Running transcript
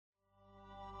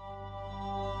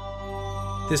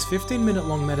This 15-minute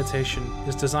long meditation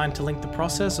is designed to link the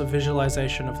process of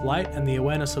visualization of light and the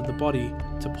awareness of the body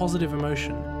to positive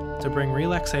emotion, to bring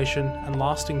relaxation and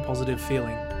lasting positive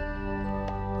feeling.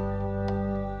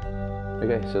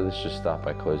 Okay, so let's just start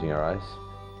by closing our eyes.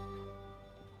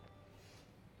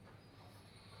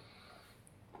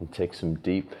 And take some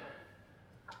deep,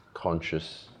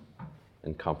 conscious,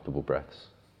 and comfortable breaths.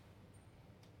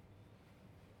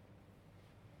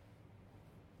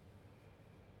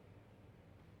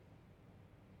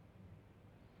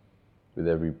 With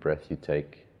every breath you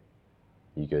take,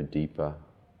 you go deeper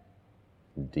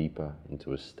and deeper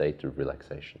into a state of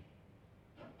relaxation.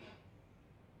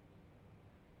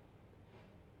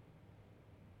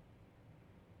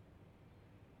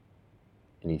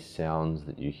 Any sounds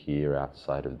that you hear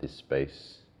outside of this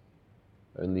space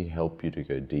only help you to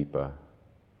go deeper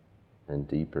and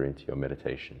deeper into your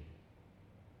meditation.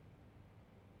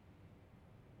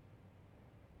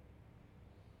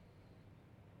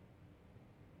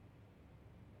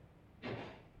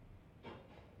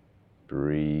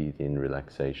 Breathe in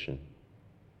relaxation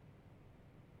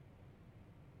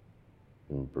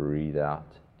and breathe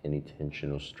out any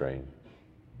tension or strain.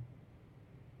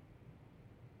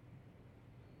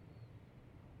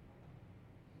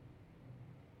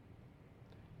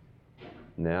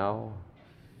 Now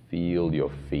feel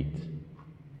your feet.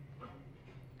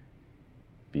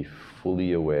 Be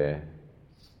fully aware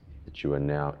that you are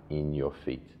now in your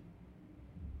feet.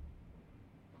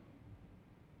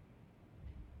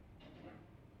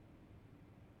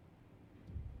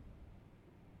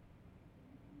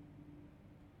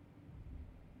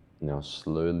 Now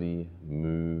slowly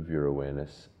move your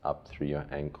awareness up through your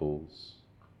ankles,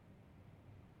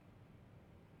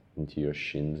 into your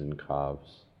shins and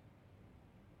calves,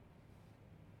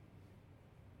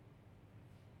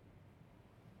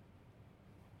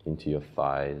 into your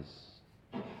thighs,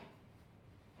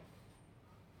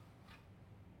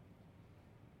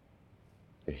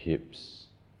 your hips,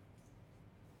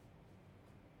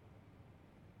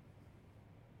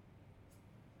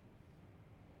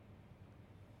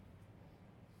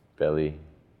 belly,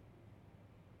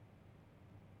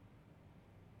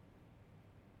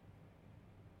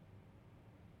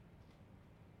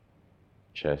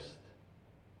 chest,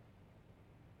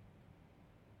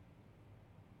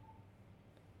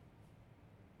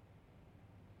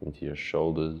 into your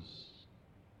shoulders,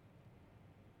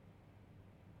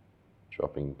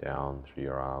 dropping down through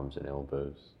your arms and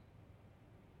elbows,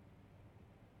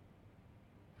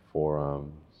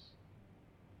 forearms,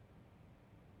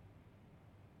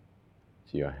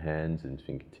 to your hands and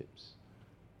fingertips.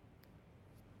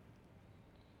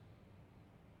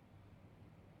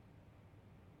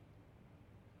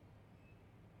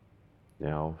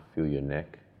 Now feel your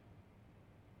neck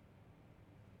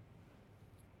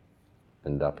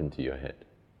and up into your head.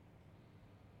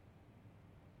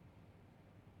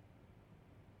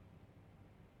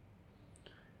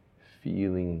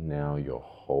 Feeling now your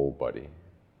whole body.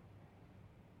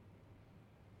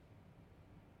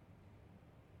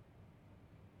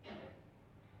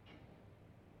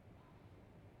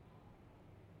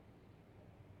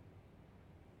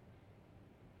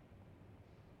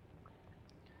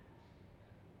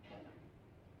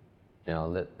 Now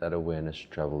let that awareness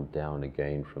travel down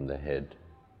again from the head,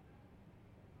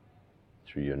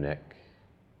 through your neck,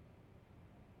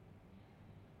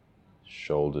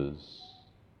 shoulders,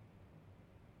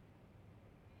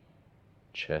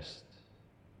 chest,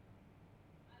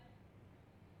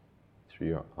 through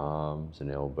your arms and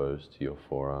elbows to your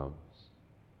forearms,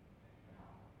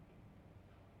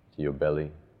 to your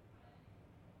belly,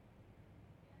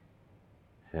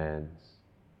 hands,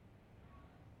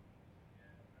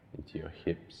 into your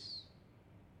hips,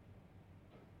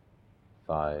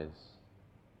 thighs,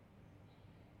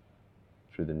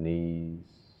 through the knees,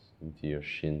 into your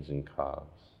shins and calves,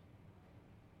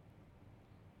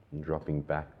 and dropping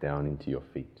back down into your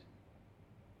feet.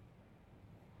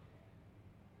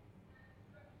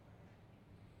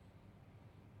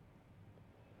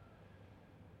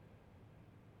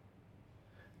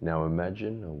 Now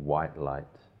imagine a white light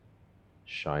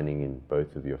shining in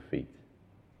both of your feet,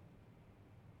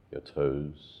 your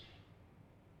toes,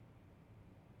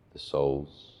 the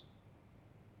soles,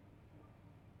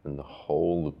 and the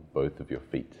whole of both of your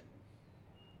feet.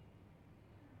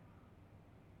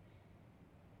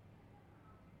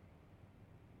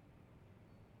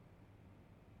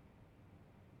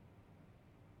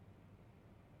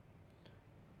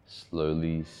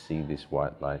 Slowly see this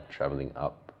white light traveling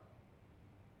up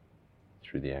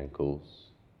through the ankles,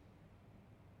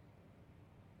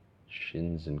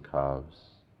 shins and calves,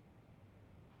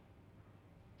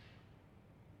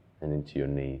 and into your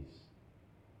knees.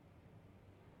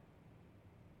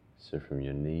 So from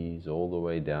your knees all the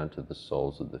way down to the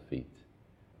soles of the feet,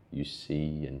 you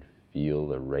see and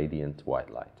feel a radiant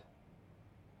white light.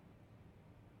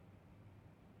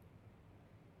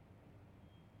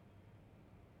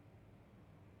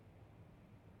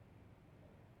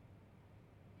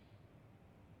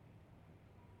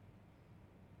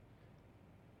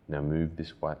 Now move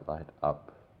this white light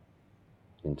up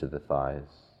into the thighs,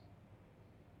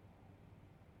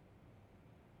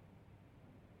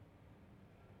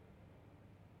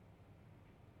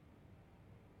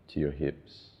 to your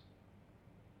hips,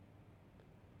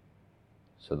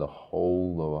 so the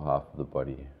whole lower half of the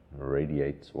body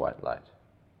radiates white light.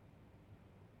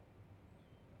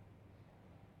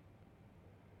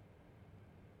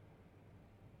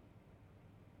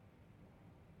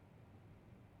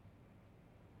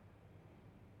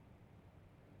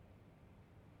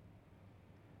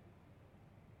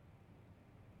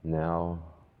 Now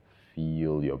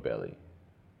feel your belly.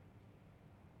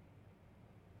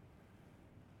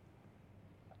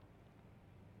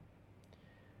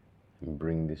 And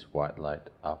bring this white light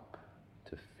up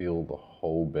to fill the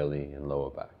whole belly and lower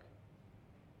back.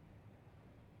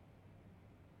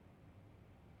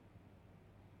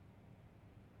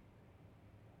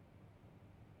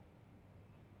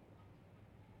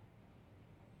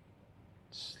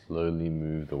 Slowly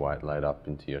move the white light up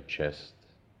into your chest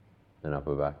and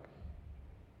upper back.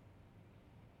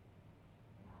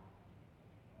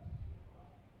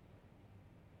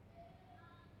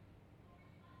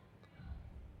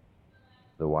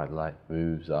 The white light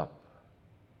moves up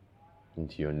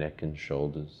into your neck and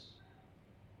shoulders.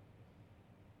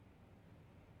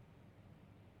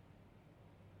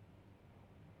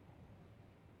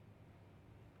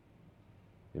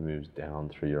 It moves down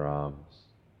through your arms,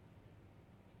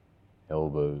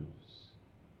 elbows,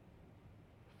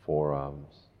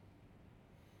 forearms,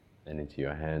 and into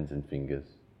your hands and fingers.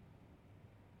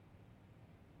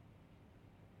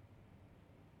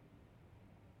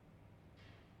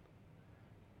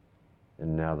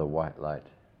 And now the white light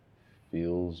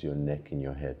fills your neck and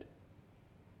your head.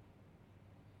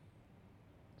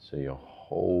 So your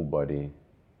whole body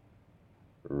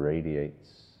radiates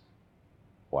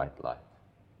white light.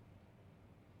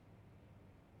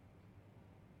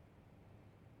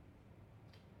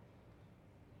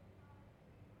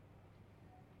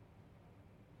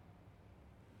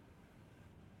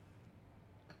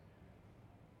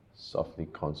 Softly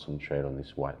concentrate on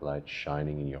this white light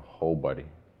shining in your whole body.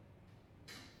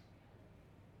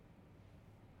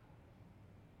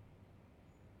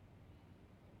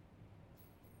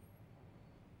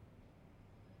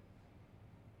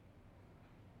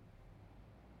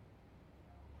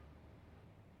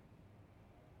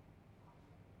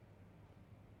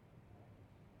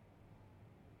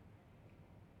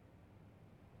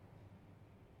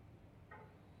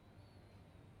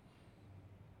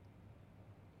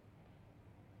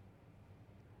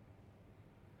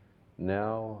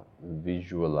 Now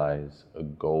visualize a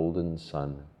golden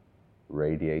sun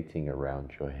radiating around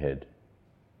your head.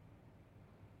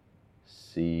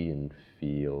 See and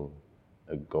feel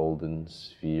a golden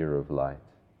sphere of light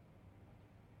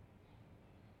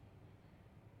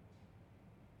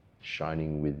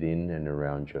shining within and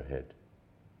around your head,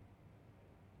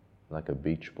 like a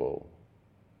beach ball,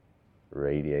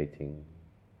 radiating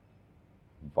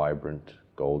vibrant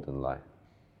golden light.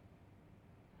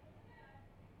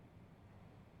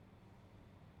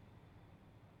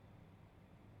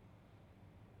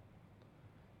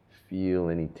 Feel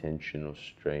any tension or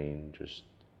strain just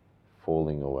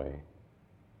falling away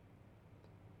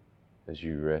as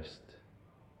you rest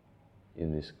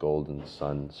in this golden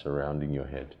sun surrounding your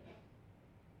head.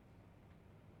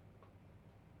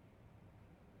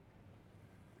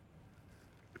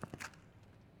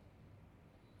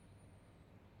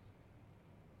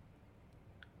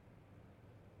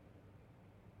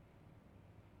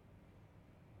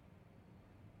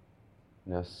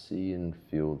 Now see and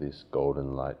feel this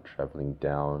golden light traveling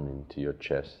down into your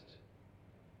chest,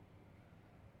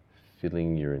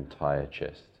 filling your entire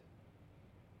chest.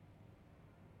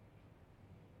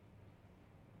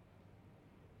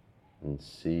 And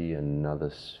see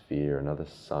another sphere, another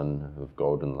sun of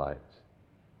golden light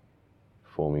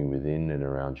forming within and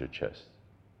around your chest.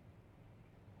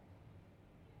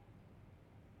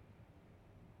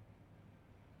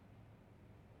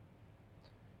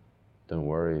 Don't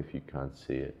worry if you can't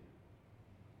see it.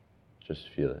 Just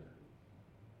feel it.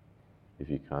 If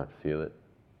you can't feel it,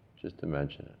 just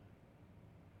imagine it.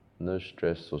 No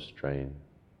stress or strain,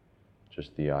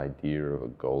 just the idea of a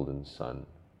golden sun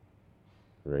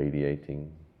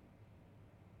radiating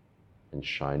and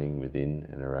shining within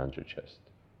and around your chest.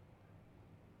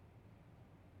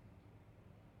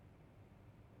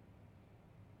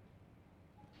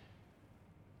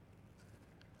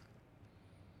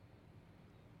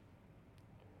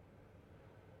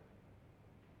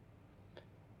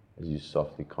 as you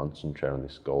softly concentrate on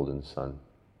this golden sun.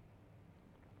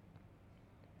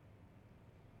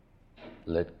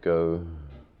 Let go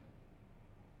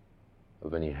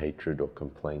of any hatred or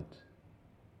complaint.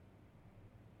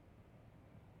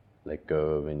 Let go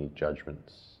of any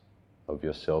judgments of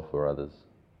yourself or others.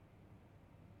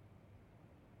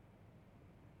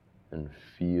 And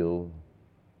feel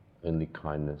only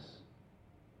kindness,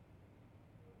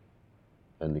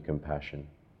 only compassion,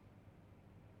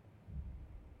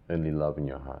 only love in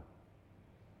your heart.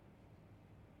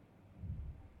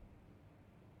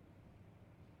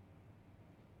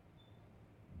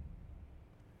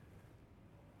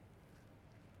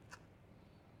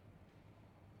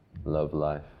 Love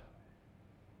life.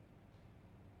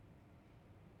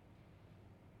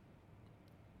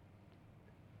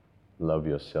 Love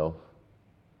yourself.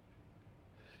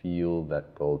 Feel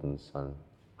that golden sun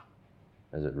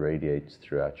as it radiates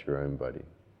throughout your own body.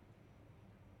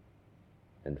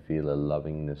 And feel a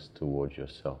lovingness towards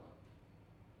yourself.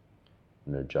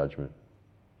 No judgment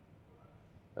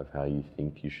of how you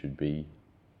think you should be,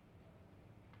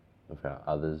 of how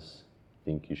others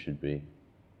think you should be.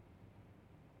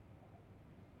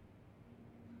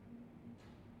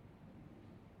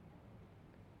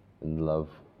 And love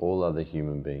all other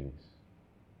human beings.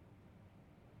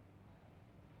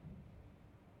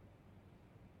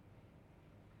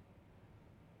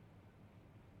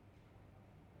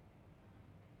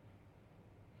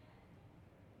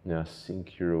 Now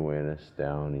sink your awareness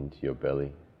down into your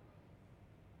belly.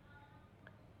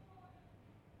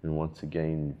 And once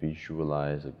again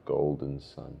visualize a golden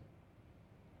sun.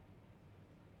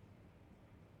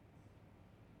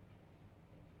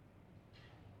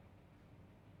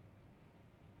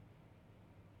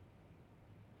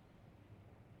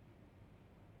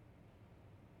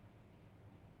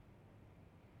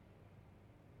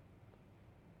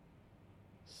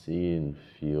 See and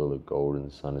feel the golden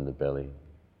sun in the belly.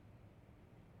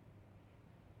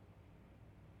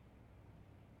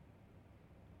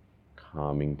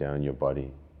 Calming down your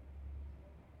body.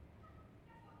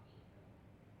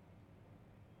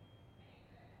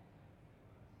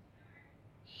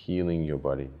 Healing your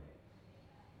body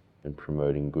and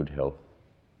promoting good health.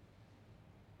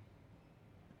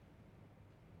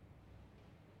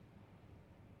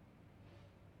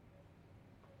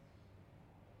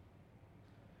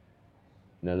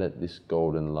 Now let this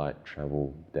golden light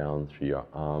travel down through your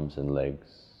arms and legs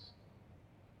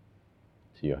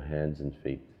to your hands and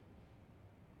feet.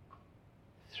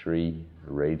 3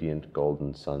 radiant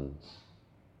golden suns,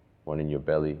 one in your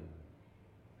belly,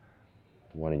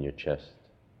 one in your chest,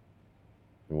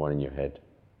 and one in your head.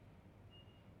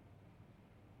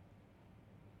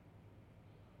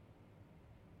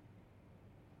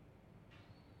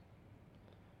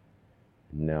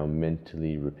 Now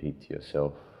mentally repeat to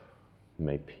yourself,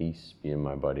 may peace be in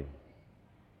my body.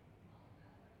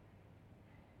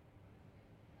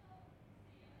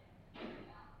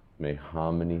 May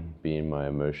harmony be in my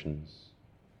emotions.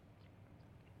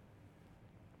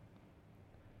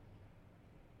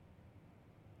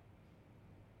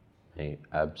 May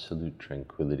absolute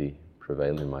tranquility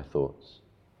prevail in my thoughts.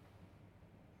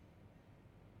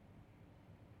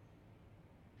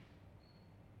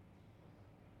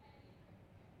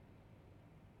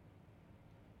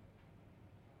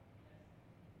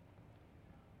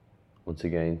 Once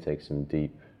again, take some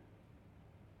deep,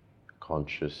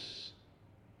 conscious,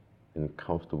 and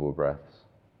comfortable breaths.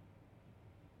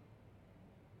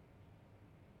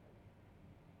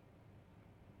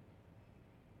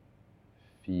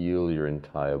 Feel your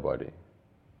entire body.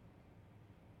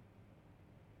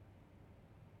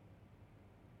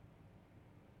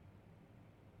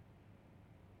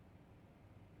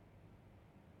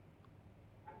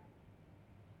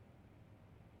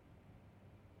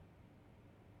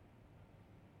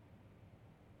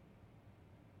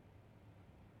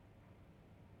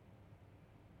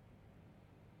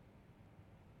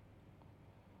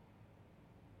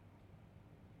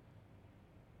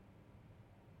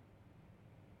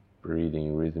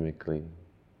 Breathing rhythmically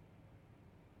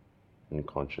and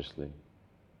consciously.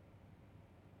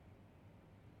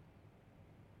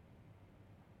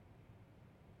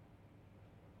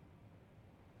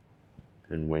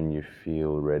 And when you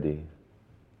feel ready,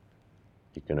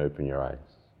 you can open your eyes.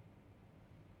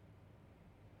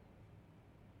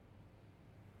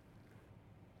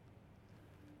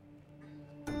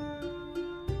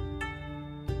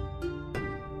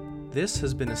 This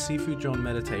has been a Sifu John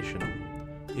meditation.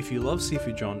 If you love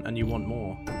Sifu John and you want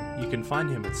more, you can find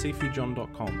him at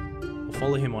sifujohn.com or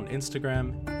follow him on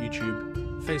Instagram,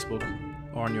 YouTube, Facebook,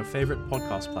 or on your favorite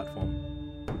podcast platform.